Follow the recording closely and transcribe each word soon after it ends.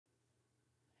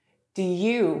Do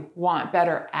you want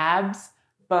better abs,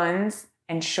 buns,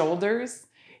 and shoulders?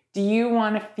 Do you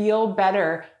want to feel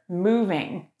better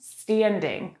moving,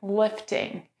 standing,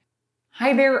 lifting?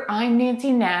 Hi there, I'm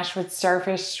Nancy Nash with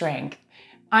Starfish Strength.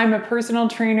 I'm a personal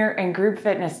trainer and group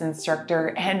fitness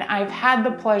instructor, and I've had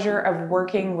the pleasure of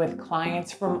working with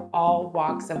clients from all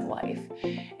walks of life.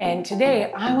 And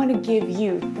today I want to give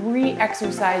you 3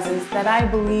 exercises that I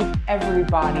believe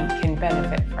everybody can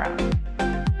benefit from.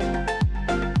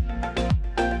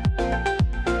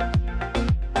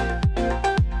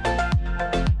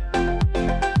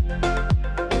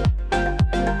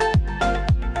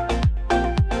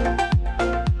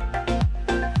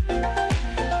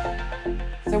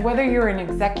 So whether you're an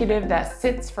executive that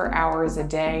sits for hours a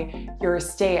day, you're a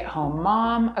stay-at-home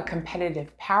mom, a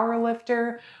competitive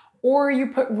powerlifter, or you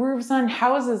put roofs on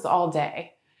houses all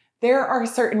day, there are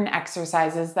certain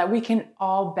exercises that we can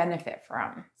all benefit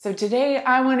from. So today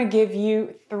I want to give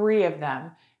you 3 of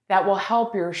them that will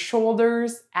help your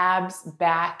shoulders, abs,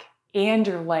 back, and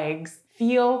your legs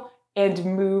feel and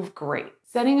move great.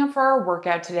 Setting up for our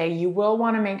workout today, you will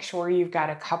want to make sure you've got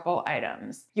a couple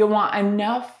items. You'll want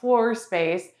enough floor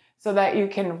space so that you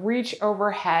can reach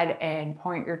overhead and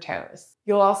point your toes.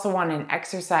 You'll also want an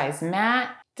exercise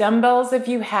mat, dumbbells if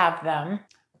you have them,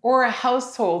 or a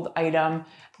household item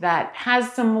that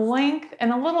has some length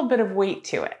and a little bit of weight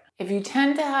to it. If you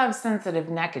tend to have sensitive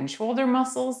neck and shoulder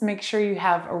muscles, make sure you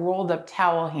have a rolled up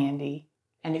towel handy.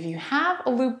 And if you have a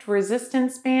looped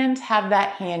resistance band, have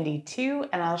that handy too,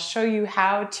 and I'll show you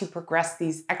how to progress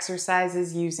these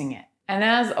exercises using it. And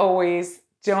as always,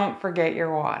 don't forget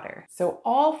your water. So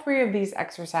all 3 of these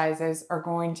exercises are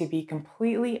going to be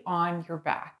completely on your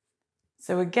back.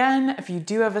 So again, if you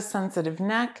do have a sensitive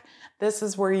neck, this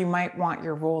is where you might want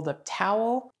your rolled up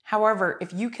towel. However,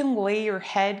 if you can lay your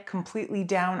head completely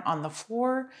down on the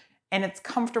floor and it's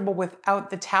comfortable without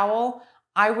the towel,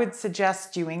 I would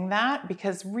suggest doing that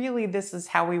because really this is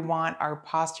how we want our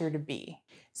posture to be.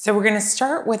 So we're going to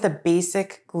start with a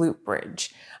basic glute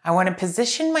bridge. I want to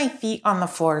position my feet on the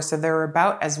floor so they're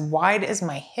about as wide as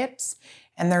my hips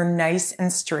and they're nice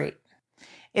and straight.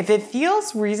 If it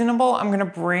feels reasonable, I'm going to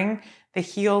bring the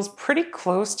heels pretty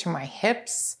close to my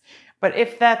hips. But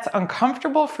if that's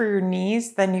uncomfortable for your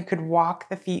knees, then you could walk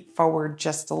the feet forward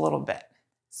just a little bit.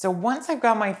 So once I've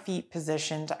got my feet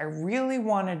positioned, I really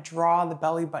want to draw the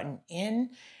belly button in,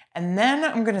 and then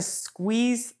I'm going to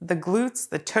squeeze the glutes,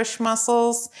 the tush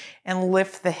muscles, and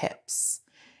lift the hips.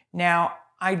 Now,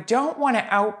 I don't want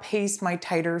to outpace my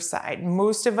tighter side.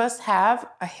 Most of us have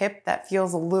a hip that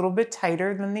feels a little bit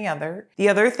tighter than the other. The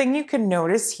other thing you can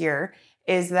notice here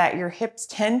is that your hips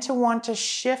tend to want to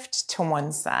shift to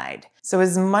one side. So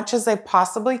as much as I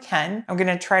possibly can, I'm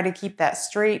gonna try to keep that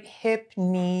straight hip,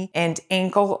 knee, and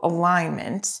ankle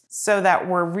alignment so that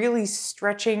we're really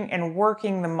stretching and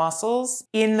working the muscles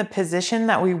in the position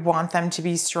that we want them to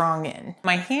be strong in.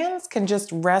 My hands can just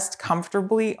rest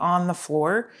comfortably on the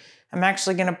floor. I'm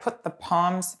actually gonna put the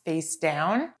palms face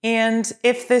down. And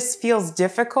if this feels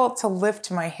difficult to lift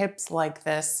my hips like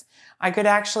this, I could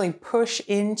actually push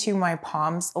into my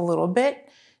palms a little bit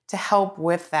to help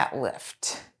with that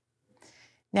lift.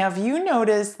 Now, if you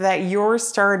notice that you're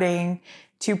starting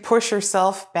to push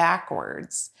yourself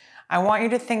backwards, I want you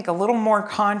to think a little more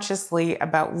consciously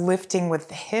about lifting with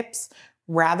the hips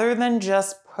rather than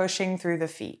just pushing through the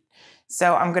feet.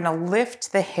 So I'm gonna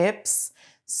lift the hips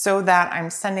so that I'm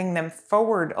sending them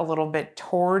forward a little bit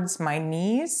towards my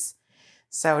knees.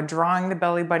 So drawing the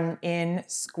belly button in,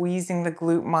 squeezing the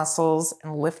glute muscles,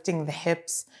 and lifting the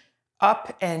hips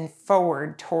up and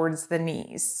forward towards the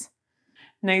knees.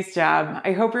 Nice job.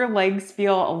 I hope your legs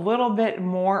feel a little bit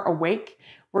more awake.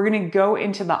 We're gonna go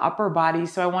into the upper body,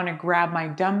 so I wanna grab my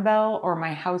dumbbell or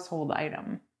my household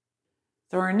item.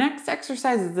 So our next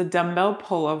exercise is the dumbbell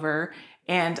pullover,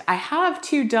 and I have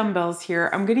 2 dumbbells here.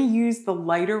 I'm gonna use the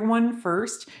lighter one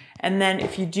first, and then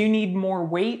if you do need more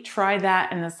weight, try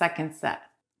that in the second set.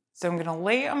 So I'm gonna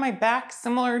lay on my back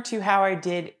similar to how I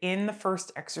did in the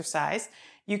first exercise.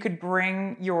 You could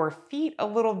bring your feet a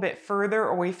little bit further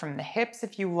away from the hips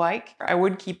if you like. I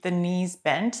would keep the knees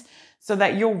bent so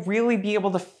that you'll really be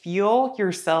able to feel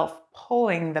yourself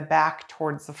pulling the back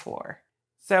towards the floor.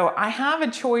 So I have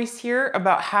a choice here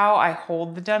about how I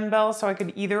hold the dumbbell. So I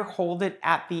could either hold it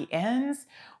at the ends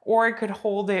or I could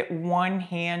hold it one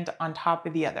hand on top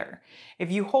of the other. If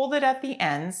you hold it at the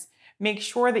ends, make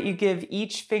sure that you give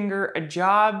each finger a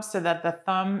job so that the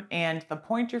thumb and the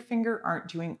pointer finger aren't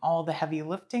doing all the heavy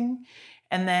lifting.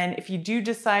 And then if you do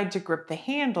decide to grip the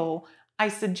handle, I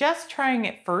suggest trying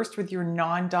it first with your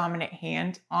non-dominant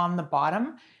hand on the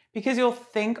bottom because you'll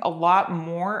think a lot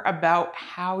more about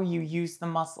how you use the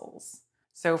muscles.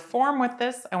 So form with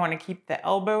this, I want to keep the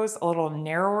elbows a little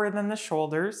narrower than the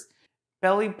shoulders.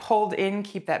 Belly pulled in,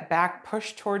 keep that back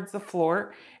pushed towards the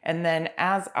floor. And then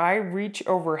as I reach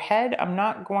overhead, I'm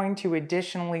not going to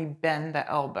additionally bend the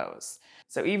elbows.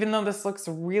 So even though this looks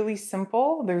really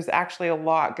simple, there's actually a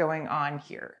lot going on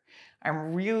here.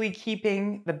 I'm really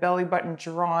keeping the belly button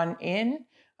drawn in.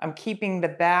 I'm keeping the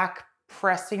back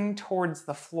pressing towards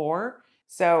the floor.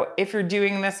 So if you're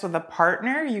doing this with a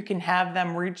partner, you can have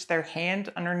them reach their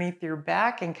hand underneath your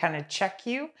back and kind of check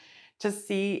you to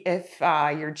see if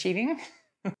you're cheating.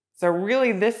 So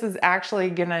really, this is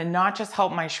actually gonna not just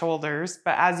help my shoulders,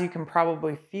 but as you can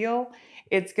probably feel,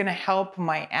 it's gonna help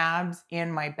my abs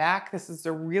and my back. This is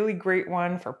a really great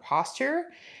one for posture.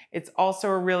 It's also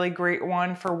a really great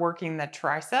one for working the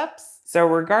triceps. So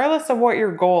regardless of what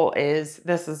your goal is,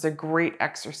 this is a great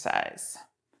exercise.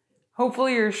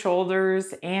 Hopefully your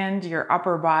shoulders and your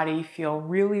upper body feel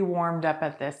really warmed up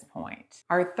at this point.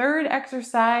 Our third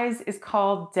exercise is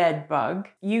called dead bug.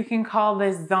 You can call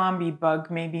this zombie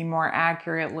bug maybe more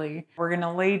accurately. We're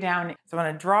gonna lay down, so I'm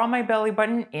gonna draw my belly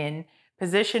button in,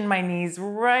 position my knees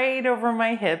right over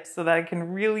my hips so that I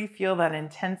can really feel that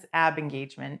intense ab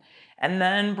engagement, and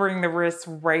then bring the wrists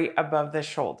right above the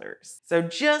shoulders. So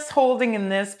just holding in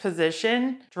this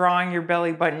position, drawing your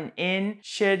belly button in,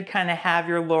 should kind of have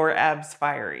your lower abs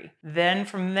fiery. Then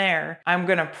from there, I'm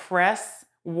gonna press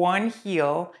one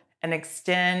heel and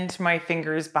extend my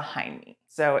fingers behind me.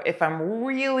 So if I'm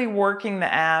really working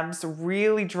the abs,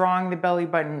 really drawing the belly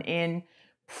button in,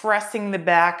 pressing the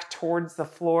back towards the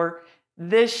floor,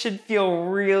 this should feel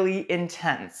really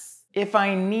intense. If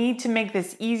I need to make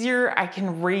this easier, I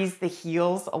can raise the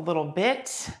heels a little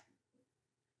bit.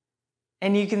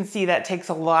 And you can see that takes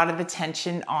a lot of the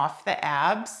tension off the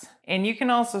abs. And you can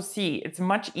also see it's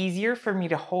much easier for me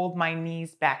to hold my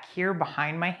knees back here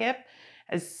behind my hip.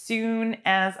 As soon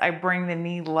as I bring the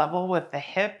knee level with the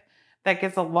hip, that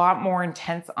gets a lot more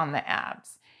intense on the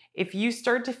abs. If you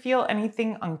start to feel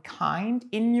anything unkind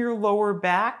in your lower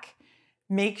back,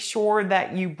 make sure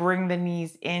that you bring the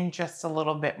knees in just a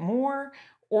little bit more,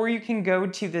 or you can go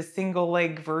to the single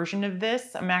leg version of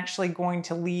this. I'm actually going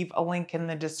to leave a link in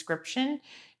the description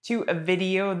to a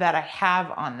video that I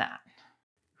have on that.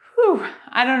 Whew,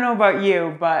 I don't know about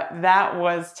you, but that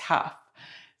was tough.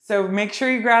 So make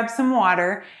sure you grab some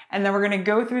water, and then we're gonna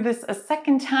go through this a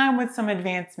second time with some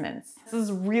advancements. This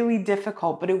is really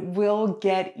difficult, but it will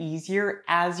get easier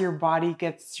as your body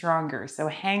gets stronger, so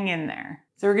hang in there.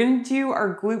 So we're gonna do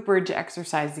our glute bridge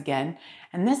exercise again,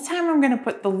 and this time I'm gonna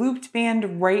put the looped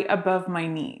band right above my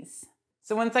knees.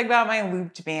 So once I got my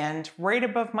looped band right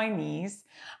above my knees,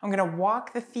 I'm gonna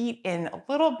walk the feet in a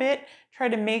little bit, try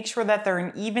to make sure that they're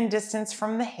an even distance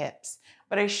from the hips,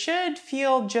 but I should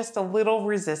feel just a little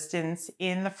resistance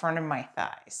in the front of my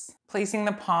thighs. Placing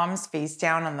the palms face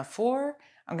down on the floor,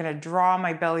 I'm gonna draw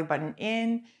my belly button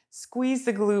in, squeeze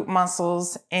the glute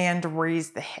muscles, and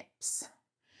raise the hips.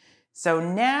 So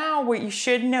now what you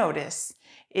should notice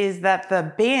is that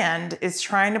the band is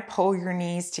trying to pull your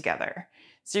knees together.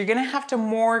 So you're gonna have to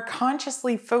more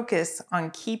consciously focus on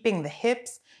keeping the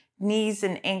hips, knees,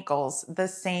 and ankles the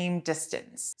same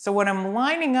distance. So what I'm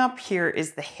lining up here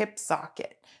is the hip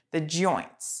socket, the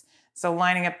joints. So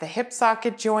lining up the hip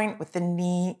socket joint with the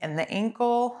knee and the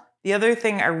ankle. The other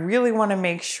thing I really wanna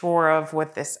make sure of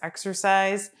with this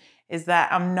exercise is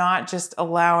that I'm not just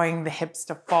allowing the hips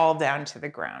to fall down to the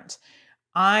ground.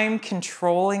 I'm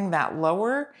controlling that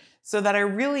lower so that I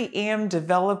really am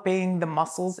developing the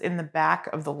muscles in the back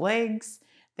of the legs,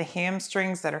 the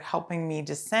hamstrings that are helping me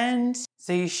descend.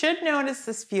 So you should notice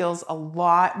this feels a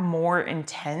lot more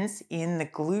intense in the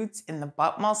glutes, in the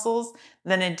butt muscles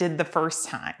than it did the first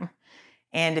time.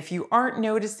 And if you aren't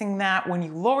noticing that, when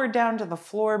you lower down to the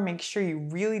floor, make sure you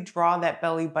really draw that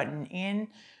belly button in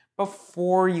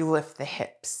before you lift the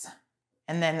hips.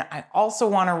 And then I also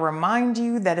want to remind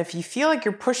you that if you feel like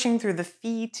you're pushing through the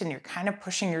feet and you're kind of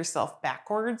pushing yourself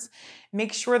backwards,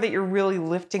 make sure that you're really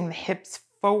lifting the hips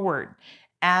forward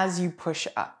as you push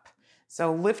up.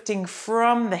 So lifting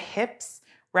from the hips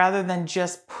rather than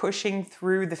just pushing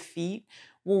through the feet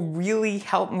will really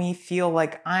help me feel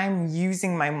like I'm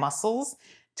using my muscles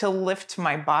to lift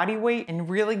my body weight and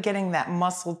really getting that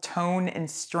muscle tone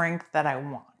and strength that I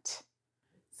want.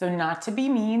 So not to be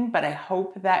mean, but I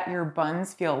hope that your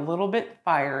buns feel a little bit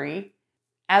fiery.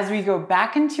 As we go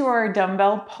back into our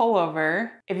dumbbell pullover,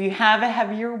 if you have a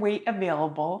heavier weight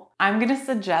available, I'm gonna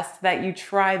suggest that you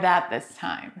try that this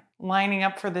time. Lining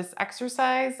up for this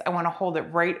exercise, I wanna hold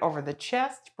it right over the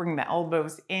chest, bring the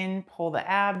elbows in, pull the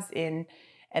abs in,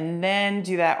 and then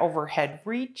do that overhead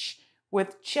reach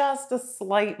with just a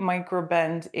slight micro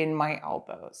bend in my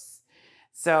elbows.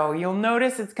 So you'll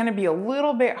notice it's gonna be a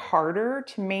little bit harder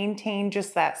to maintain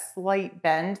just that slight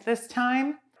bend this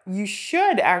time. You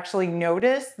should actually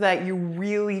notice that you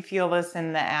really feel this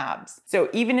in the abs. So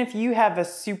even if you have a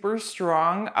super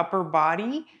strong upper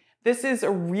body, this is a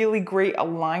really great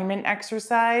alignment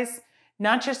exercise,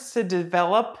 not just to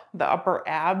develop the upper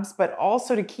abs, but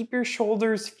also to keep your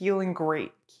shoulders feeling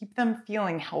great, keep them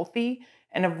feeling healthy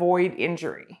and avoid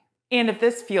injury. And if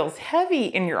this feels heavy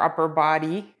in your upper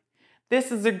body,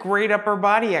 this is a great upper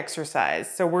body exercise.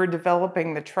 So we're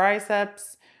developing the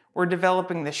triceps, we're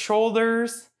developing the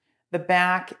shoulders, the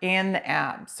back, and the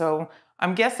abs. So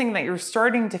I'm guessing that you're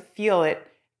starting to feel it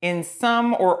in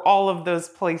some or all of those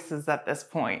places at this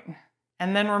point.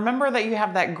 And then remember that you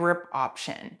have that grip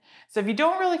option. So if you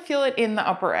don't really feel it in the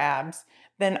upper abs,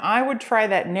 then I would try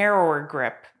that narrower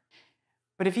grip.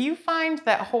 But if you find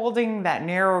that holding that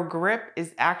narrow grip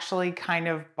is actually kind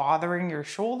of bothering your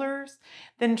shoulders,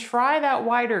 then try that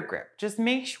wider grip. Just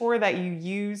make sure that you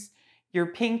use your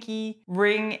pinky,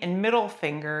 ring, and middle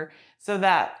finger so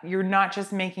that you're not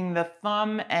just making the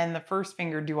thumb and the first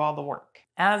finger do all the work.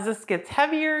 As this gets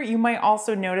heavier, you might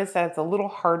also notice that it's a little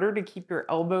harder to keep your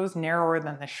elbows narrower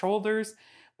than the shoulders,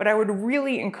 but I would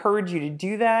really encourage you to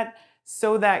do that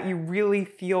so that you really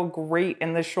feel great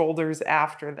in the shoulders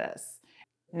after this.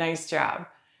 Nice job.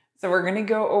 So we're gonna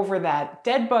go over that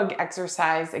dead bug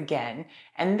exercise again,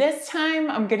 and this time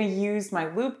I'm gonna use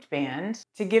my looped band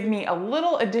to give me a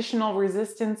little additional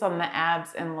resistance on the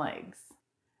abs and legs.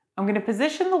 I'm gonna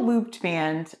position the looped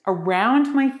band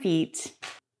around my feet.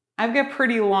 I've got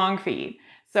pretty long feet,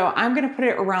 so I'm gonna put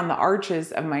it around the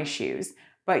arches of my shoes,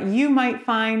 but you might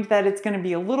find that it's gonna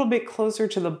be a little bit closer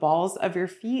to the balls of your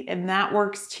feet, and that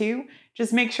works too.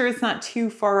 Just make sure it's not too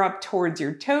far up towards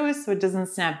your toes so it doesn't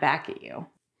snap back at you.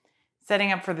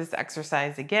 Setting up for this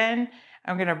exercise again,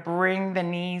 I'm gonna bring the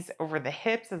knees over the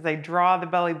hips as I draw the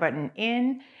belly button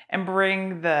in and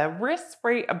bring the wrists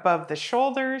right above the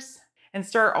shoulders and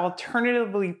start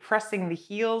alternatively pressing the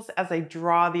heels as I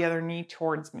draw the other knee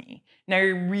towards me. Now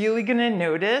you're really gonna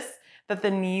notice that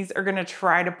the knees are gonna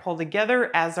try to pull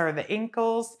together, as are the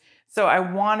ankles. So I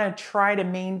wanna try to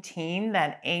maintain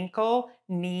that ankle,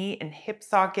 knee, and hip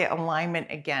socket alignment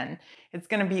again. It's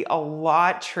gonna be a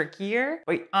lot trickier,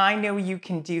 but I know you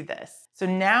can do this. So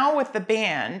now with the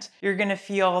band, you're gonna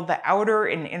feel the outer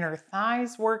and inner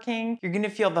thighs working. You're gonna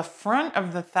feel the front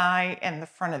of the thigh and the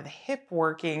front of the hip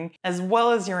working, as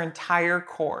well as your entire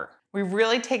core. We've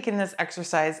really taken this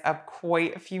exercise up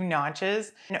quite a few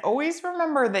notches. And always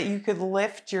remember that you could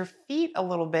lift your feet a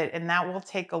little bit, and that will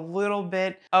take a little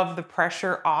bit of the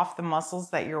pressure off the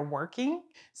muscles that you're working.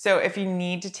 So if you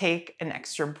need to take an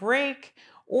extra break,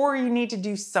 or you need to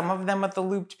do some of them with the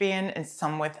looped band and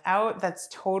some without, that's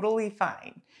totally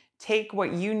fine. Take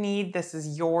what you need. This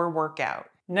is your workout.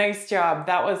 Nice job.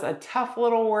 That was a tough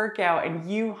little workout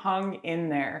and you hung in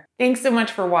there. Thanks so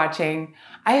much for watching.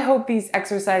 I hope these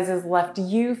exercises left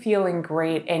you feeling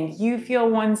great and you feel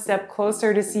one step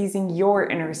closer to seizing your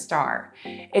inner star.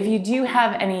 If you do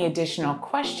have any additional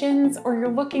questions or you're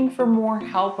looking for more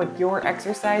help with your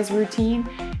exercise routine,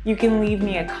 you can leave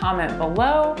me a comment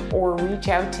below or reach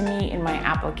out to me in my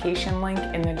application link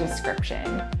in the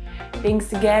description.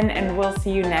 Thanks again, and we'll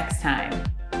see you next time.